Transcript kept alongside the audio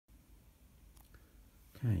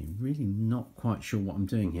Okay, really not quite sure what I'm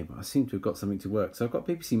doing here, but I seem to have got something to work. So I've got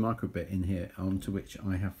BBC microbit in here, onto which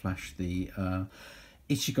I have flashed the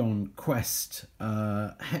IchigonQuest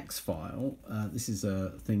hex file. This is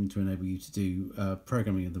a thing to enable you to do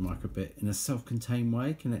programming of the microbit in a self-contained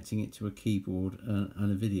way, connecting it to a keyboard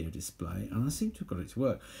and a video display, and I seem to have got it to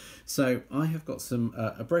work. So I have got some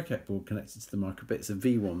a breakout board connected to the microbit. It's a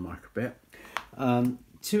V1 microbit.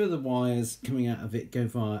 Two of the wires coming out of it go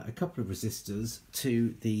via a couple of resistors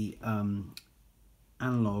to the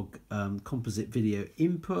analog composite video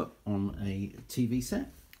input on a TV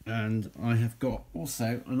set. And I have got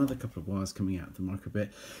also another couple of wires coming out of the microbit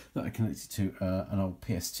that are connected to an old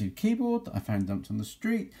PS2 keyboard that I found dumped on the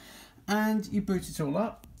street. And you boot it all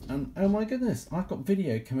up, and oh my goodness, I've got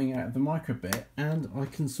video coming out of the microbit, and I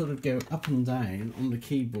can sort of go up and down on the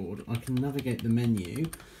keyboard. I can navigate the menu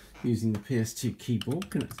using the PS2 keyboard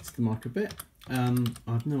connected to the microbit.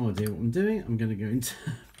 I have no idea what I'm doing. I'm going to go into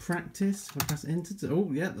practice. If I press enter to, oh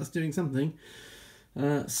yeah, that's doing something.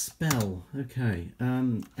 Spell, okay.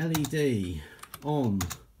 LED on.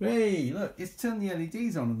 Hey, look, it's turned the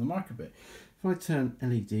LEDs on the microbit. If I turn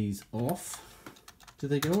LEDs off, do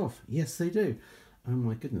they go off? Yes, they do. Oh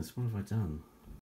my goodness, what have I done?